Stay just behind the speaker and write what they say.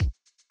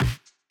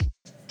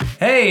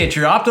Hey, it's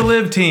your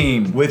OPT2LIV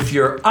team with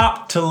your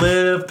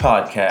OPT2LIV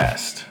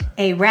podcast.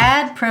 A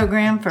rad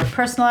program for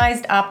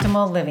personalized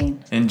optimal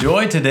living.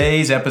 Enjoy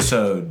today's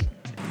episode.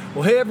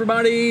 Well, hey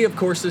everybody, of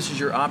course this is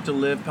your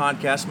OPT2LIV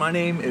podcast. My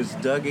name is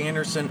Doug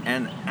Anderson,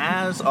 and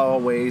as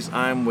always,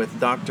 I'm with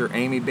Dr.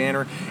 Amy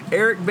Banner.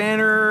 Eric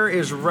Banner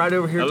is right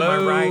over here Hello.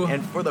 to my right,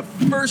 and for the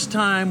first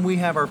time, we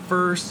have our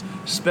first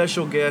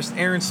special guest.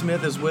 Erin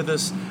Smith is with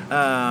us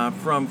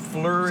from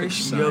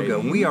Flourish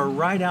Yoga. We are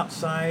right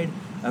outside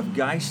of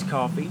Geist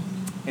Coffee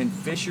in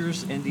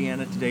Fishers,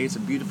 Indiana today. It's a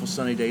beautiful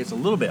sunny day. It's a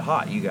little bit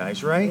hot, you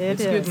guys, right?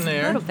 It's Good in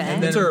there. A little bit.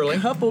 And then It's early. a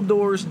couple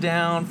doors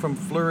down from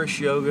Flourish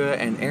Yoga,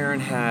 and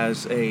Erin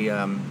has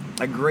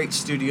a great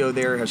studio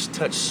there, has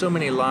touched so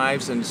many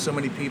lives and so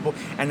many people,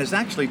 and has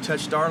actually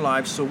touched our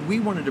lives, so we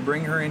wanted to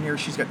bring her in here.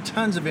 She's got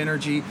tons of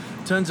energy,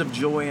 tons of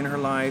joy in her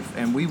life,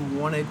 and we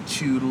wanted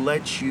to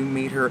let you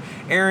meet her.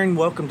 Erin,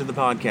 welcome to the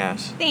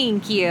podcast.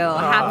 Thank you.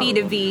 Happy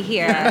to be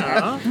here.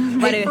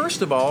 Hey,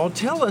 first of all,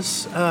 tell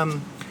us...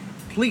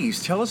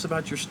 please tell us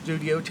about your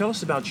studio. Tell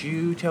us about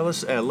you. Tell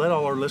us, let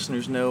all our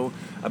listeners know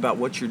about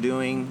what you're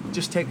doing.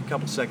 Just take a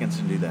couple seconds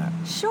and do that.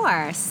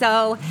 Sure.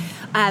 So,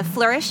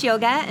 Flourish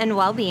Yoga and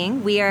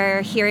Wellbeing. We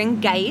are here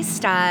in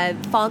Geist,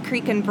 Fall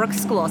Creek and Brook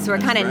School. So we're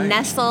kind of right.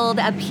 nestled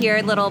up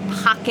here, little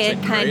pocket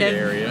It's a kind great of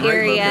area.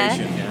 Great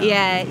location,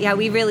 Yeah,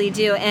 we really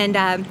do.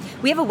 And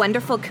we have a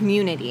wonderful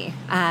community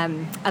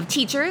of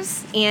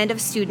teachers and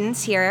of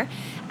students here.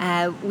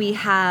 We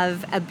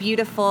have a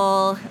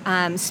beautiful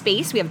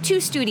space. We have 2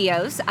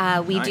 studios.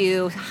 We Nice.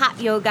 do hot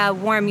yoga,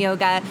 warm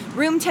yoga,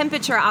 room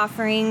temperature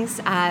offerings.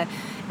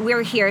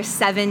 We're here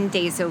 7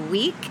 days a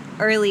week,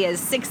 early as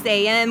 6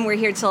 a.m. We're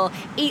here till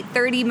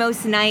 8:30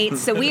 most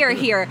nights. So we are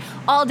here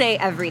all day,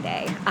 every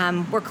day.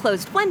 We're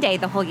closed one day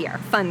the whole year.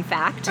 Fun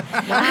fact.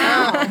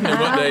 And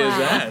what day is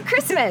that?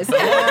 Christmas.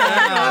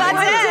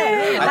 That's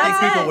it. I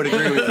think people would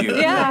agree with you.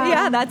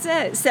 Yeah, that's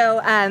it.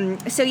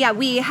 So yeah,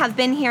 we have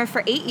been here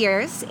for 8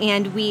 years,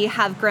 and we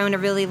have grown a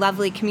really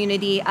lovely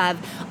community of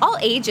all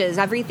ages,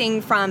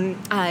 everything from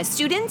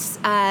students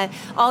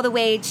all the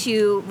way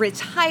to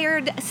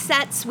retired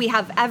sets. We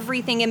have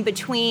everything in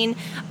between,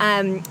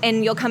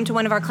 and you'll come to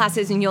one of our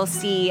classes and you'll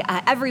see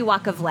every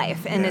walk of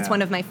life, and it's Yeah.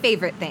 one of my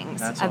favorite things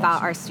That's about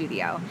awesome. our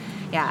studio.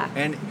 Yeah.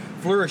 And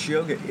Flourish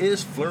Yoga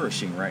is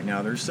flourishing right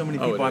now. There's so many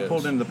Oh, people. it I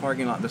pulled is. into the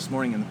parking lot this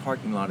morning, and the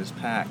parking lot is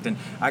packed. And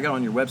I got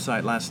on your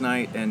website last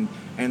night, and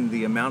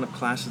the amount of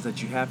classes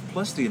that you have,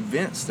 plus the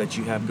events that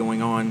you have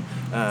going on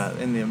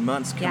in the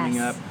months coming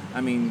Yes. up. I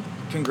mean,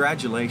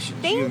 congratulations.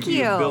 Thank You've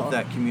you. built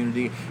that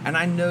community. And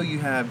I know you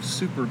have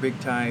super big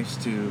ties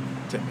to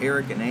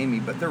Eric and Amy,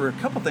 but there were a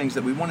couple things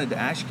that we wanted to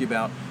ask you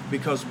about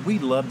because we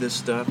love this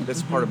stuff.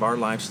 It's part of our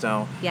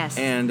lifestyle. Yes.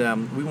 And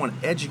we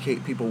want to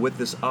educate people with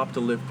this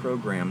OPT2LIV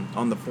program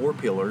on the 4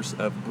 pillars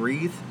of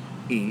breathe,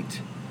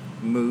 eat,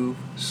 move,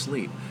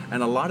 sleep.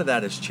 And a lot of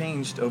that has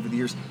changed over the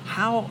years.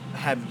 How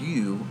have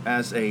you,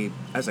 as a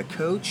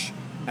coach,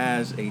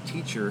 as a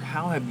teacher,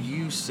 how have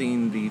you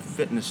seen the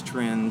fitness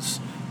trends,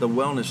 the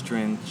wellness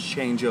trends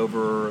change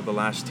over the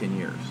last 10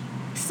 years?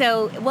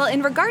 So, well,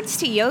 in regards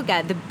to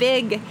yoga, the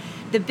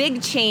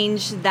big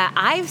change that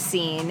I've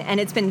seen, and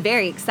it's been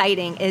very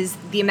exciting, is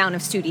the amount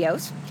of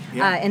studios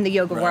in the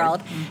yoga Right.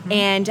 world,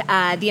 and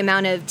the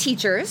amount of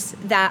teachers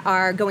that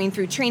are going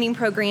through training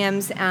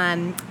programs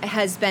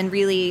has been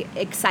really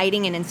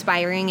exciting and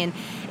inspiring. And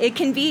it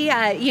can be,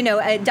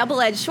 a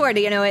double-edged sword.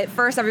 At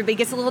first everybody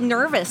gets a little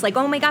nervous, like,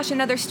 oh my gosh,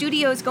 another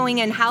studio is going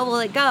in, how will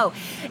it go?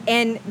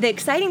 And the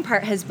exciting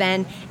part has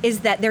been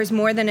is that there's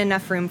more than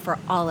enough room for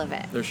all of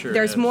it. There sure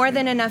There's is. more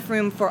than enough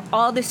room for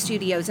all the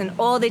studios and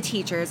all the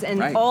teachers and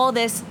Right. all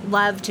this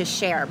love to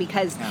share,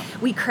 because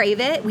we crave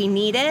it, we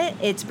need it.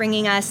 It's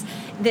bringing us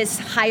this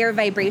higher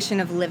vibration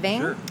of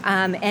living. Sure.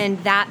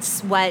 And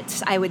that's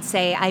what I would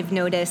say I've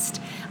noticed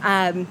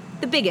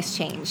the biggest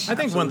change. I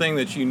think one thing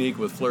that's unique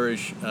with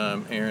Flourish,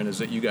 Erin, is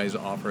that you guys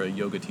offer a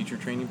yoga teacher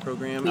training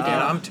program. We do.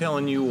 And I'm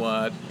telling you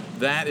what,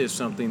 that is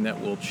something that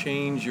will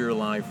change your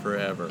life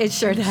forever. It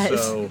sure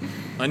does. So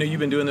I know you've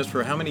been doing this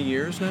for how many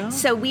years now?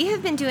 So we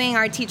have been doing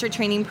our teacher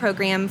training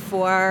program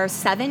for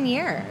 7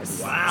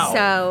 years. Wow.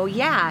 So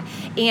yeah,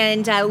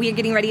 and we are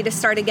getting ready to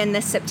start again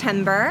this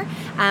September.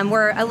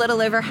 We're a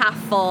little over half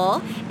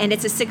full, and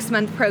it's a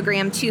 6-month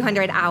program,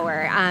 200-hour,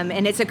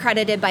 and it's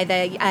accredited by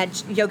the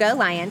Yoga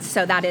Alliance.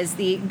 So that is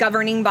the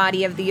governing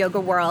body of the yoga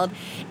world,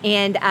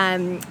 and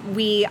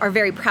we are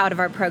very proud of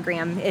our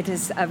program. It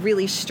is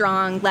really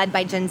strong, led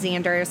by Jen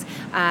Zanders,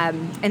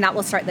 and that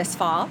will start this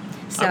fall.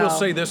 So, I will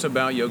say this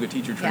about yoga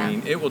teacher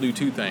training. It will do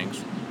 2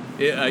 things.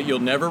 You'll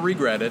never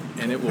regret it,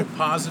 and it will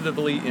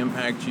positively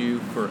impact you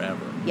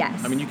forever.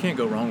 Yes. I mean, you can't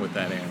go wrong with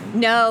that, Erin.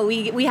 No,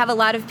 we have a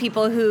lot of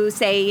people who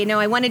say,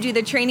 I want to do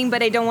the training,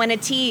 but I don't want to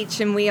teach.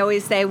 And we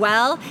always say,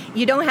 well,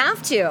 you don't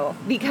have to,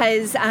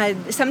 because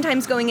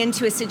sometimes going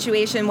into a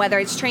situation, whether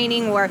it's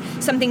training or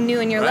something new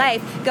in your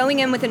life, going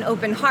in with an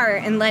open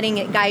heart and letting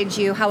it guide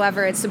you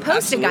however it's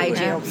supposed to guide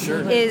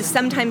you is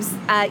sometimes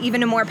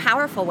even a more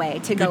powerful way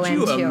to go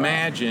into. Could you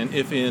imagine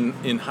if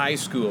in high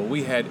school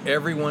we had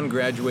everyone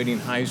graduating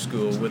high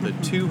school with a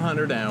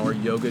 200-hour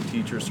yoga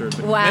teacher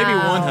certificate? Wow. Maybe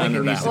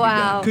 100 hours.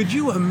 Wow. Could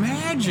you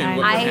imagine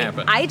what would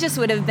happen? I just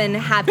would have been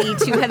happy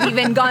to have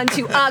even gone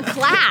to a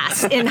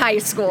class in high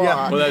school.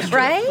 Yeah. Well, that's true.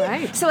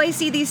 Right? So I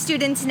see these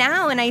students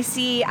now, and I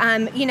see,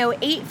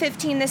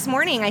 8:15 this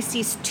morning, I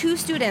see 2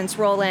 students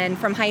roll in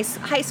from high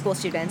school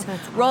students,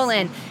 roll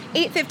in,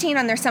 8:15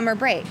 on their summer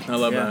break. I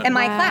love that. In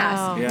my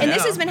class. Yeah. And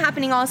this has been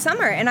happening all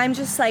summer, and I'm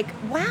just like,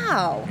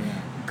 wow.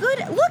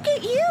 Good. Look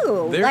at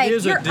you. There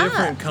is a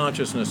different up.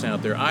 consciousness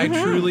out there. I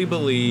truly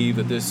believe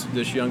that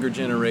this younger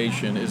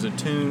generation is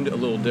attuned a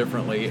little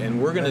differently, and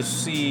we're going to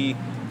see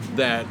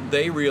that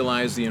they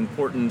realize the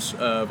importance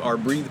of our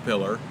breathe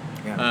pillar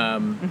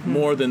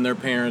more than their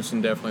parents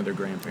and definitely their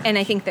grandparents. And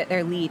I think that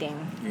they're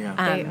leading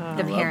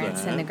the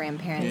parents and the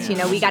grandparents.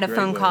 Yeah. We got a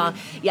phone call way.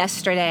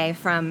 yesterday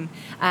from,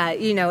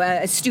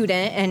 a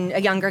student and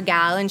a younger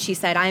gal, and she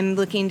said, I'm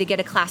looking to get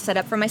a class set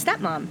up for my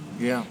stepmom.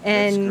 Yeah,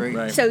 And that's great.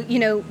 Right. so,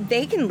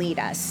 they can lead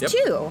us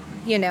too,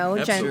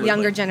 Absolutely.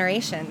 younger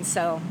generations.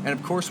 So. And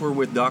of course, we're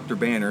with Dr.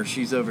 Banner.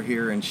 She's over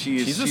here, and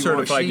she's a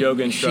certified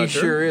yoga instructor. She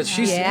sure is.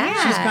 She's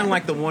Yeah. she's kind of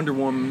like the Wonder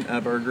Woman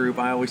of our group.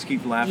 I always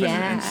keep laughing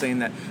and saying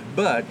that.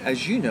 But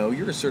as you know,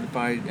 you're a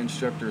certified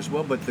instructor as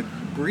well. But the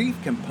breathe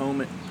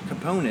component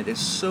is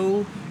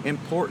so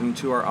important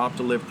to our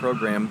OPT2LIV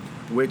program,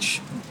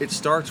 which it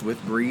starts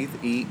with breathe,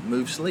 eat,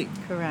 move, sleep.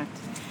 Correct.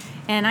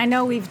 And I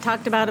know we've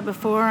talked about it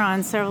before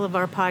on several of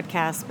our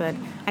podcasts, but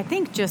I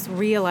think just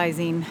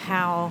realizing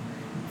how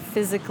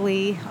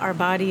physically our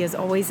body is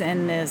always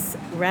in this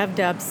revved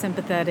up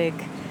sympathetic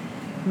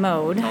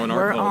mode. In our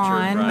We're culture,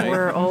 on. right?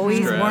 We're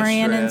always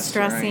worrying and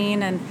stress,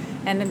 stressing,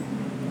 and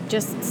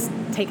just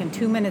taking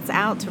 2 minutes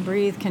out to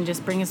breathe can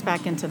just bring us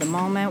back into the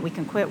moment. We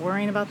can quit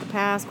worrying about the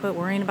past, quit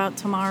worrying about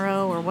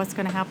tomorrow or what's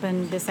going to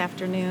happen this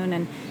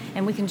afternoon,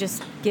 and we can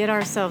just get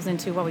ourselves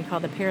into what we call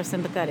the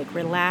parasympathetic,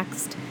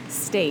 relaxed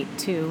state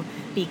to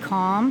be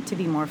calm, to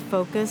be more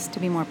focused, to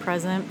be more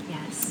present.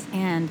 Yes.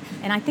 And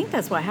I think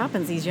that's what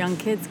happens. These young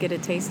kids get a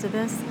taste of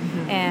this.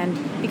 And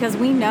because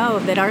we know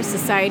that our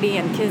society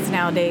and kids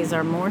nowadays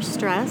are more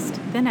stressed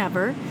than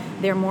ever.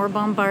 They're more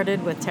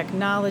bombarded with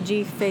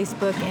technology,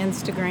 Facebook,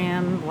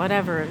 Instagram,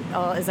 whatever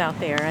is out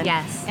there. And,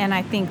 Yes. And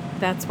I think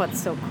that's what's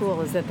so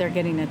cool is that they're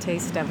getting a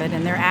taste of it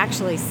and they're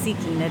actually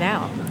seeking it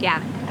out.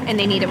 Yeah. And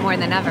they need it more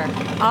than ever.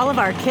 All of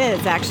our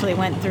kids actually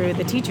went through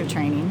the teacher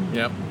training.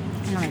 Yep.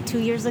 I don't know, 2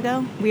 years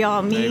ago. Me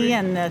Maybe.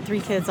 and the 3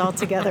 kids all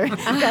together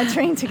got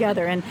trained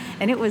together. And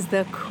it was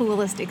the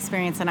coolest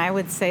experience. And I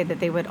would say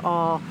that they would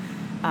all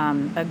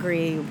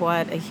agree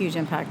what a huge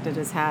impact it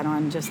has had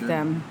on just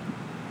them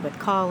with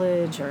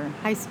college or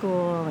high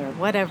school or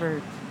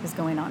whatever is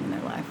going on in their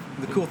life.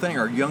 The cool thing,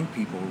 our young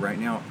people right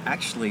now,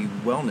 actually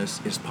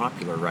wellness is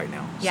popular right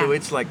now. Yeah. So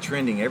it's like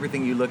trending.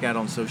 Everything you look at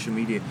on social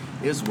media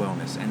is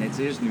wellness, and it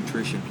is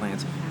nutrition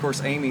plans. Of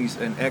course, Amy's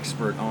an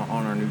expert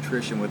on our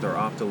nutrition with our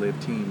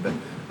OPT2LIV team, but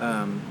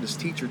this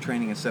teacher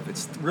training and stuff,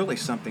 it's really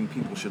something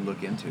people should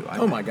look into. I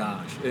think. My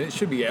gosh, it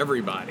should be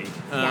everybody.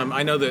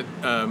 I know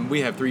that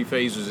we have 3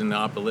 phases in the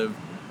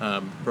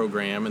OPT2LIV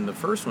program, and the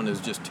first one is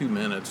just 2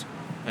 minutes.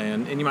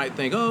 And you might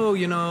think,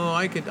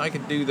 I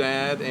could do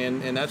that,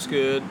 and that's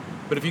good.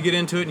 But if you get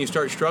into it and you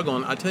start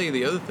struggling, I tell you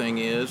the other thing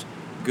is,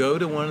 go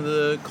to one of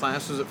the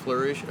classes at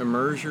Flourish,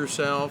 immerse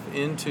yourself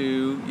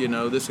into,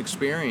 this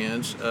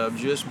experience of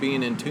just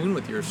being in tune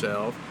with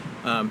yourself.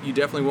 You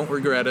definitely won't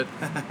regret it.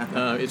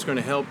 It's going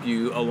to help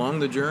you along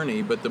the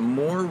journey. But the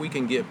more we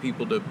can get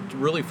people to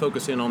really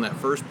focus in on that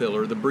first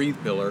pillar, the breathe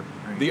pillar,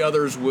 the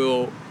others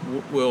will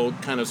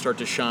kind of start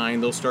to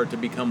shine. They'll start to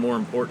become more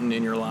important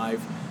in your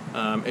life.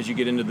 As you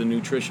get into the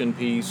nutrition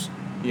piece,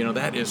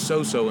 that is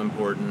so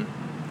important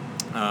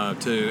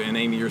and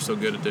Amy, you're so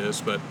good at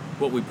this, but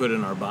what we put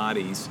in our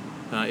bodies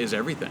is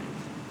everything.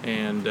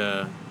 And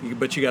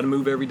but you got to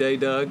move every day,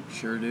 Doug.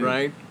 Sure do.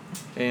 Right?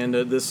 And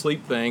the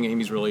sleep thing,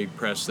 Amy's really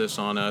pressed this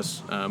on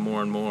us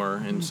more and more,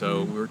 and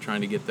so we're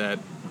trying to get that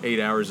 8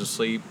 hours of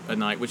sleep a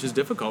night, which is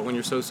difficult when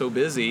you're so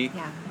busy.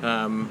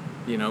 Yeah.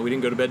 We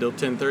didn't go to bed till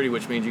 10:30,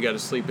 which means you got to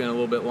sleep in a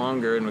little bit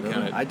longer, and we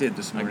kind of. I did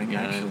this morning,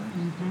 actually.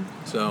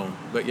 So,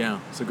 but yeah,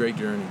 it's a great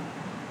journey.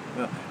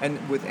 Well, and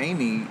with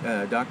Amy,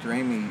 Dr.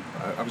 Amy,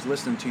 I was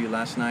listening to you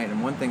last night,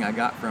 and one thing I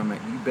got from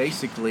it, you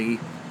basically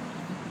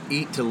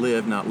eat to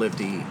live, not live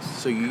to eat.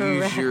 So you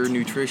use your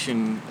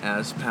nutrition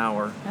as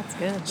power. That's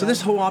good. So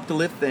this whole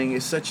OPT2LIV thing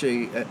is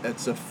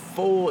it's a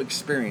full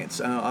experience.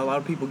 A lot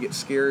of people get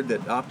scared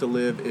that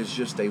OPT2LIV is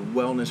just a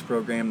wellness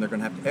program. They're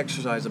going to have to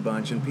exercise a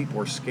bunch, and people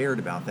are scared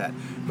about that.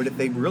 But if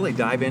they really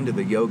dive into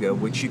the yoga,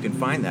 which you can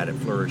find that at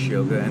Flourish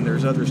Yoga, and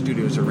there's other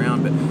studios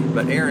around,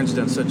 but Erin's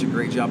done such a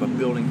great job of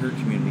building her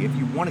community. If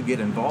you want to get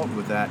involved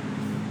with that,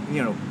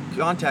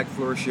 contact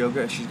Flourish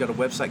Yoga. She's got a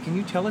website. Can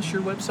you tell us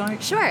your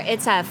website? Sure.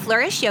 It's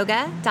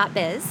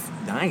flourishyoga.biz.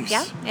 Nice.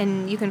 Yeah,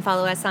 and you can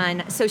follow us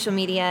on social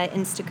media,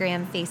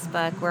 Instagram,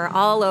 Facebook. We're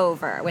all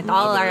over with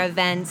all our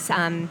events.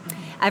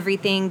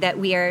 Everything that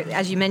we are,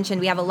 as you mentioned,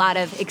 we have a lot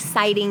of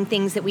exciting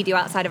things that we do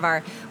outside of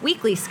our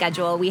weekly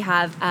schedule. We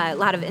have a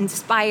lot of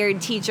inspired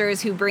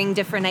teachers who bring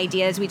different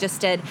ideas. We just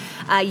did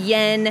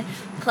yin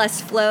plus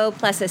flow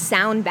plus a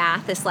sound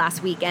bath this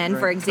last weekend,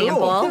 for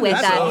example, cool. with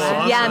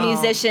That's a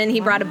musician.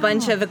 He brought a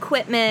bunch of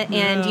equipment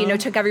and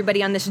took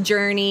everybody on this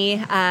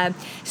journey.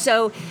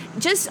 So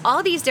just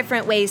all these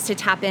different ways to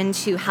tap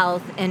into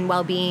health and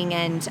well-being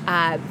and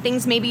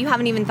things maybe you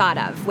haven't even thought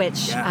of,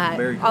 which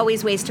very cool.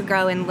 always ways to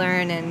grow and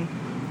learn and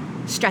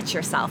stretch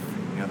yourself.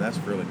 Yeah, that's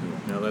really cool.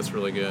 No, that's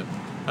really good.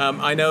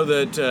 I know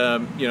that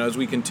as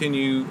we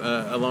continue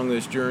along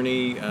this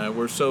journey,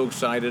 we're so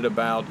excited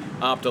about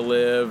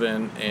OPT2LIV,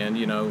 and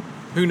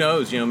who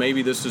knows?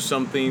 Maybe this is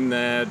something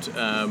that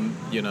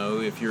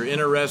if you're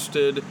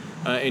interested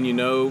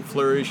and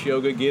Flourish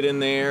Yoga, get in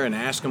there and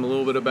ask them a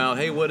little bit about,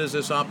 hey, what is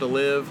this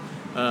OPT2LIV?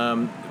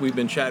 We've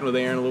been chatting with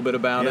Erin a little bit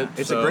about it.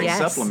 It's a great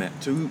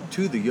supplement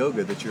to the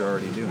yoga that you're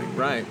already doing.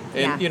 Right.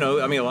 And,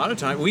 a lot of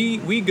times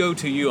we go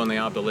to you on the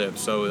OPT2LIV,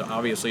 so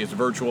obviously it's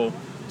virtual.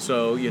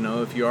 So,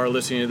 if you are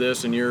listening to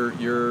this and you're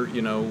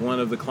one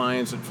of the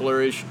clients at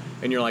Flourish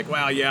and you're like,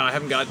 wow, yeah, I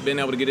haven't been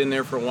able to get in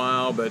there for a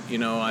while, but,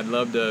 I'd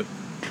love to,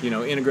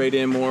 integrate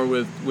in more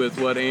with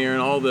what Erin,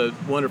 all the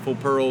wonderful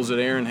pearls that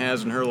Erin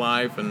has in her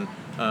life, and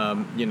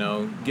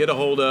get a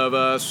hold of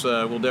us.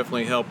 We'll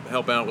definitely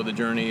help out with the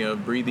journey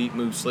of Breathe, Eat,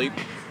 Move, Sleep.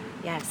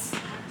 Yes.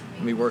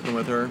 And be working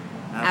with her.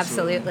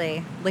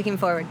 Absolutely. Looking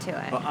forward to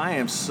it. Well, I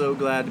am so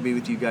glad to be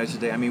with you guys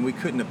today. I mean, we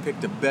couldn't have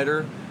picked a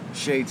better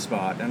shade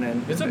spot. And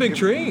then it's a big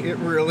tree. It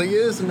really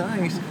is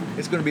nice.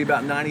 It's going to be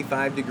about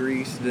 95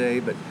 degrees today.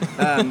 But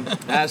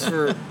as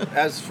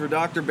for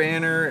Dr.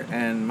 Banner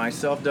and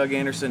myself, Doug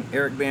Anderson,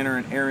 Eric Banner,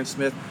 and Erin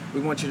Smith, we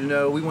want you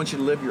to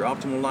live your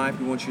optimal life.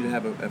 We want you to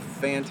have a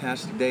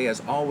fantastic day.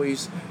 As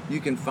always,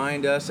 you can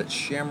find us at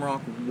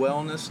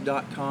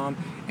shamrockwellness.com.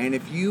 And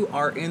if you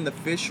are in the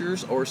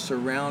Fishers or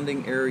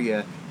surrounding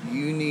area,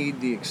 you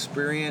need the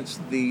experience,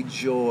 the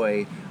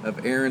joy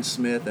of Erin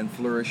Smith and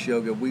Flourish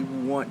Yoga. We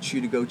want you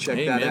to go check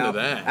that out.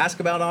 Ask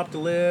about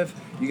OPT2LIV.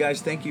 You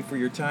guys, thank you for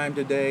your time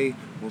today.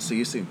 We'll see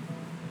you soon.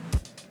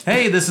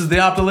 Hey, this is the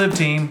OPT2LIV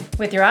team.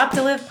 With your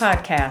OPT2LIV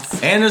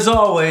podcast. And as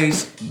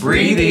always,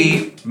 breathe,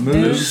 eat,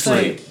 move,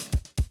 sleep.